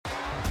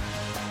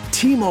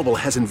T-Mobile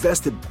has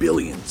invested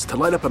billions to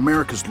light up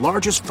America's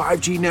largest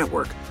 5G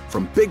network,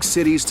 from big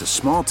cities to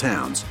small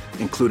towns,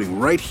 including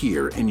right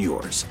here in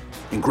yours.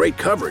 And great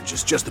coverage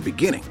is just the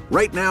beginning.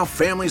 Right now,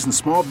 families and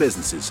small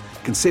businesses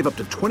can save up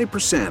to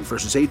 20%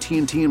 versus AT&T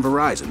and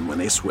Verizon when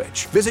they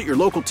switch. Visit your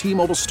local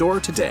T-Mobile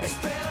store today.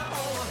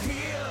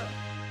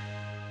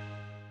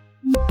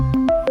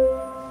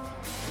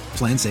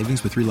 Plan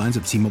savings with 3 lines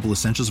of T-Mobile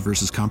Essentials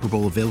versus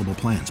comparable available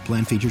plans.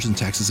 Plan features and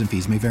taxes and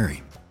fees may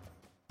vary.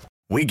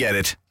 We get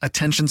it.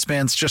 Attention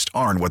spans just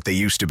aren't what they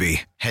used to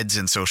be. Heads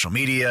in social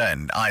media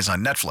and eyes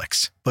on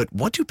Netflix. But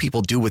what do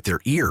people do with their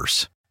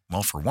ears?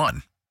 Well, for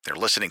one, they're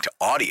listening to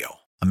audio.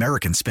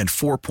 Americans spend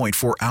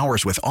 4.4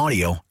 hours with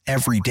audio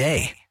every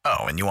day. Oh,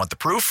 and you want the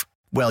proof?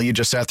 Well, you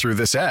just sat through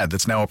this ad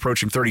that's now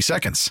approaching 30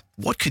 seconds.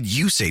 What could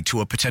you say to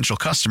a potential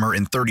customer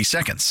in 30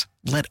 seconds?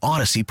 Let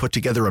Odyssey put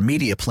together a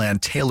media plan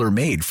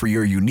tailor-made for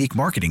your unique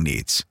marketing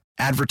needs.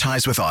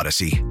 Advertise with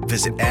Odyssey.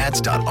 Visit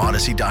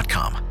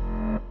ads.odyssey.com.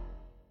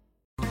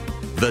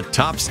 The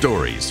top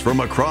stories from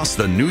across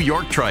the New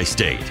York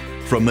tri-state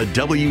from the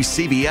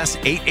WCBS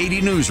 880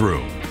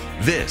 newsroom.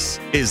 This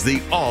is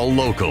the All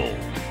Local.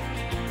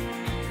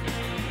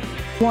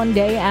 One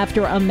day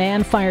after a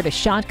man fired a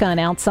shotgun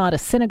outside a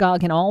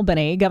synagogue in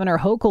Albany, Governor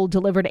Hochul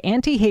delivered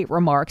anti-hate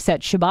remarks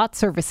at Shabbat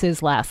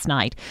services last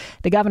night.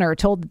 The governor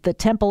told the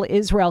Temple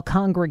Israel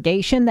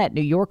congregation that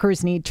New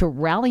Yorkers need to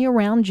rally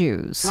around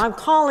Jews. I'm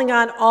calling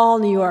on all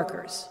New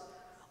Yorkers,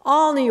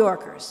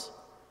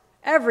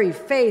 every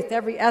faith,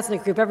 every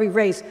ethnic group, every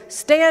race,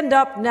 stand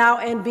up now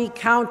and be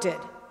counted,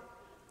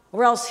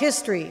 or else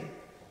history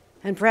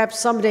and perhaps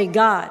someday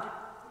God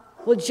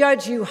will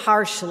judge you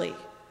harshly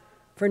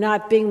for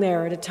not being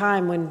there at a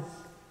time when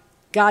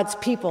God's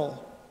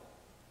people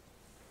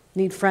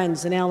need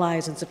friends and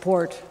allies and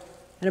support,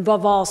 and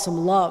above all,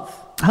 some love.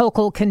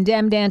 Hochul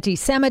condemned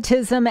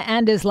anti-Semitism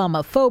and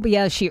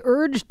Islamophobia. She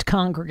urged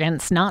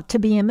congregants not to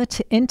be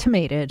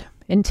intimidated.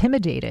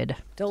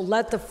 Don't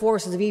let the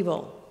forces of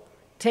evil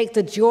take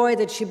the joy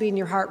that should be in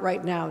your heart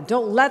right now.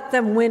 Don't let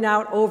them win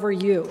out over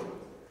you,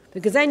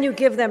 because then you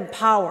give them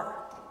power.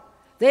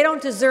 They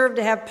don't deserve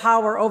to have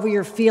power over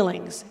your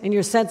feelings and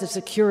your sense of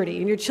security.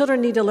 And your children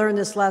need to learn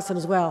this lesson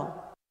as well.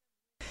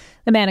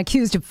 The man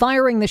accused of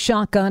firing the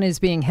shotgun is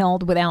being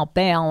held without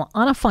bail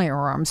on a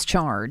firearms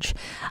charge.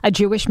 A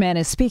Jewish man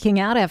is speaking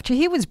out after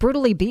he was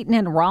brutally beaten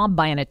and robbed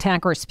by an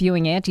attacker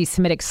spewing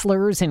anti-Semitic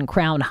slurs in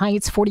Crown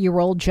Heights.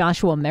 40-year-old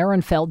Joshua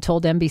Marenfeld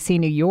told NBC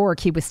New York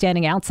he was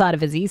standing outside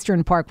of his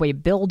Eastern Parkway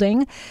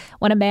building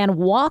when a man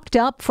walked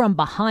up from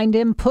behind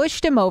him,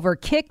 pushed him over,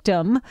 kicked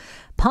him,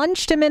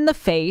 punched him in the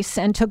face,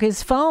 and took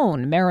his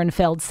phone.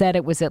 Marenfeld said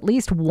it was at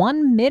least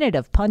 1 minute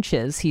of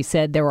punches. He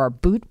said there are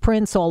boot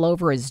prints all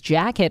over his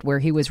jacket where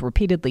he was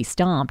repeatedly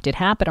stomped. It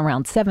happened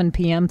around 7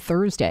 p.m.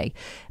 Thursday.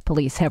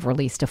 Police have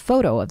released a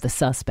photo of the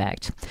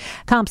suspect.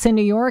 Cops in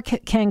New York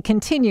can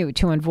continue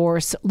to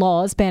enforce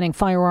laws banning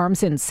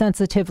firearms in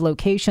sensitive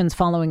locations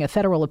following a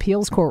federal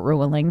appeals court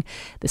ruling.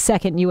 The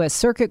Second U.S.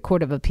 Circuit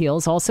Court of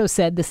Appeals also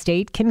said the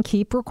state can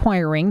keep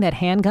requiring that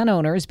handgun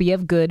owners be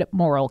of good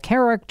moral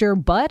character,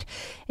 but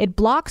it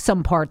blocks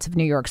some parts of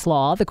New York's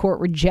law. The court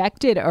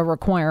rejected a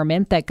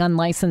requirement that gun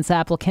license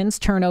applicants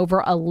turn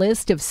over a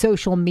list of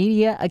social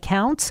media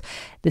accounts.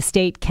 The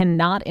state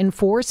cannot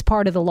enforce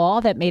part of the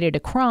law that made it a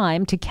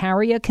crime to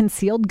carry a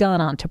concealed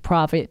gun onto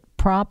private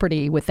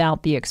property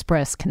without the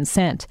express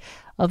consent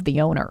of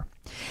the owner.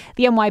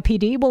 The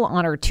NYPD will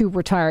honor 2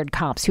 retired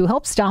cops who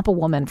helped stop a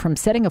woman from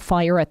setting a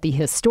fire at the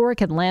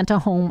historic Atlanta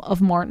home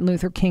of Martin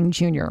Luther King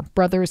Jr.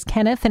 Brothers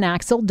Kenneth and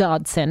Axel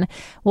Dodson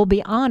will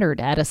be honored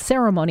at a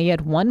ceremony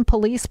at One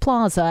Police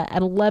Plaza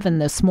at 11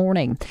 this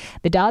morning.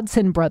 The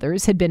Dodson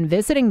brothers had been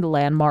visiting the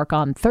landmark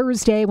on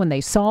Thursday when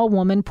they saw a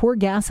woman pour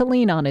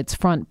gasoline on its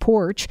front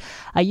porch.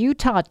 A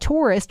Utah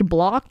tourist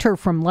blocked her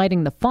from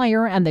lighting the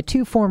fire, and the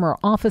 2 former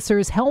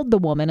officers held the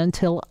woman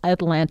until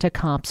Atlanta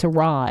cops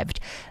arrived.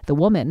 The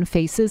woman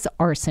faces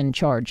arson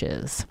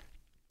charges.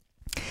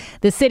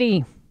 The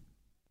city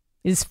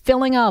is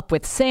filling up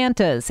with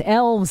Santas,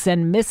 elves,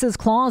 and Mrs.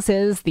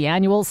 Clauses. The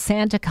annual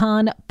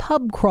SantaCon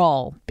pub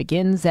crawl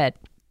begins at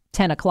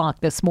 10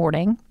 o'clock this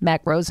morning.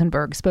 Mac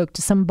Rosenberg spoke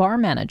to some bar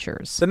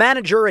managers. The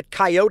manager at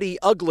Coyote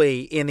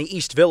Ugly in the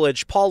East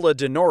Village, Paula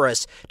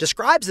DeNorris,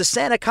 describes the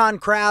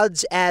SantaCon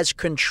crowds as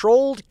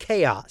controlled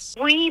chaos.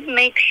 We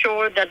make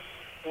sure that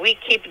we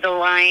keep the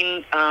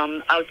line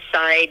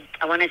outside,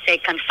 I want to say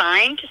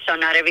confined, so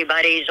not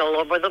everybody's all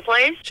over the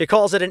place. She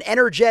calls it an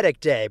energetic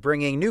day,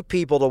 bringing new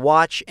people to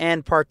watch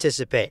and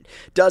participate.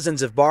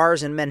 Dozens of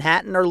bars in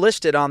Manhattan are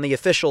listed on the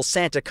official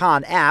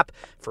SantaCon app,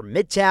 from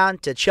Midtown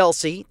to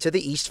Chelsea to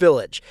the East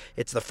Village.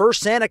 It's the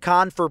first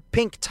SantaCon for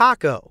Pink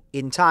Taco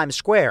in Times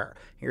Square.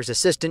 Here's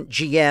assistant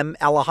GM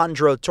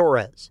Alejandro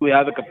Torres. We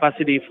have a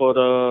capacity for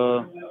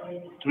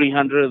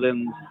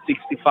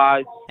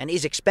 365. And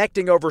he's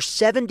expecting over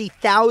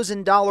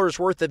 $70,000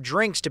 worth of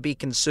drinks to be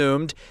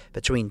consumed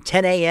between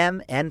 10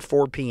 a.m. and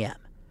 4 p.m.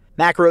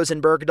 Mac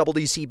Rosenberg,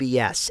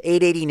 WCBS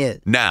 880 News.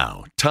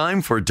 Now,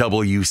 time for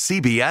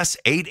WCBS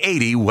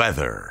 880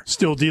 weather.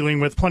 Still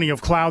dealing with plenty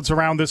of clouds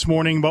around this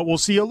morning, but we'll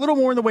see a little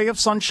more in the way of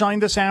sunshine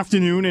this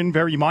afternoon and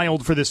very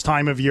mild for this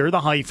time of year.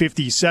 The high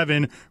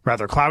 57,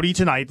 rather cloudy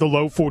tonight, the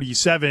low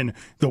 47.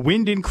 The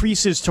wind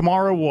increases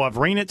tomorrow. We'll have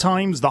rain at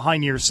times, the high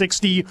near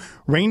 60.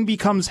 Rain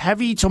becomes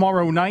heavy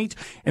tomorrow night,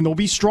 and there'll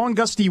be strong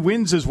gusty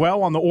winds as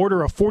well on the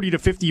order of 40 to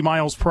 50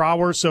 miles per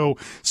hour. So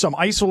some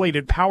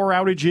isolated power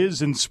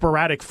outages and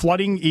sporadic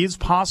flooding is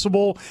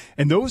possible,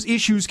 and those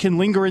issues can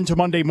linger into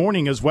Monday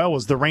morning as well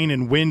as the rain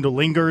and wind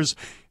lingers.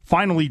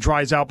 Finally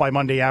dries out by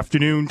Monday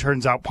afternoon.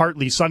 Turns out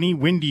partly sunny,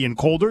 windy, and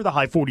colder, the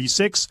high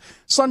 46.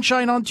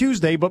 Sunshine on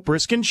Tuesday, but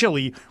brisk and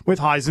chilly with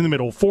highs in the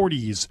middle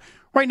 40s.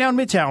 Right now in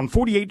Midtown,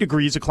 48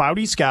 degrees, a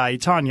cloudy sky.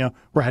 Tanya,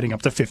 we're heading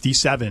up to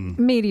 57.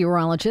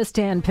 Meteorologist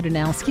Dan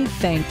Pidanowski,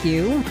 thank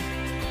you.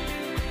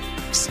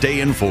 Stay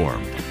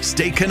informed.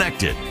 Stay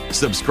connected.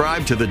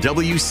 Subscribe to the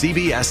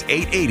WCBS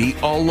 880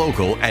 All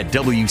Local at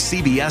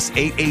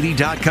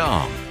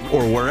WCBS880.com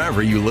or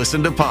wherever you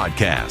listen to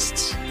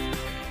podcasts.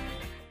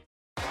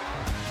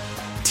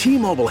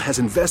 T-Mobile has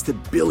invested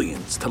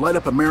billions to light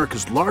up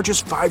America's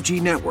largest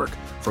 5G network,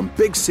 from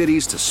big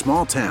cities to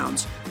small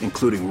towns,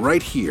 including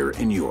right here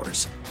in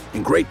yours.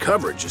 And great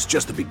coverage is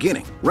just the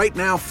beginning. Right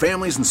now,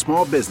 families and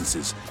small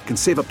businesses can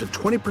save up to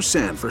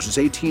 20% versus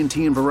AT&T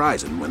and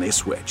Verizon when they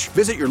switch.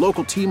 Visit your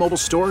local T-Mobile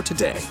store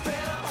today.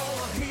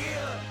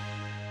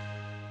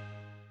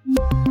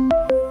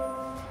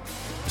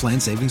 Plan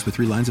savings with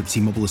 3 lines of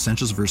T-Mobile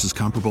Essentials versus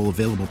comparable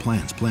available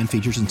plans. Plan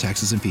features and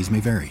taxes and fees may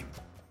vary.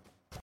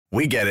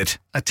 We get it.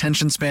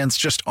 Attention spans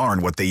just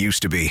aren't what they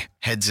used to be.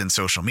 Heads in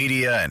social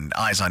media and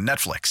eyes on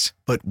Netflix.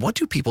 But what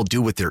do people do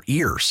with their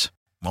ears?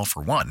 Well,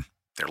 for one,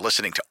 they're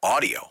listening to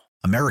audio.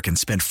 Americans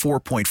spend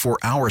 4.4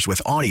 hours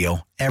with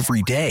audio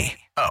every day.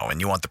 Oh, and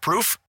you want the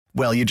proof?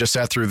 Well, you just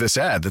sat through this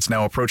ad that's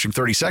now approaching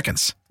 30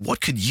 seconds. What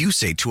could you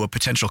say to a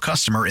potential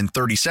customer in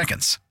 30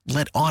 seconds?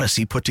 Let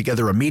Odyssey put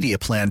together a media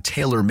plan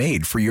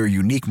tailor-made for your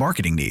unique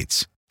marketing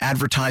needs.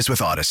 Advertise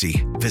with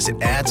Odyssey.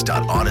 Visit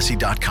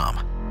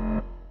ads.odyssey.com.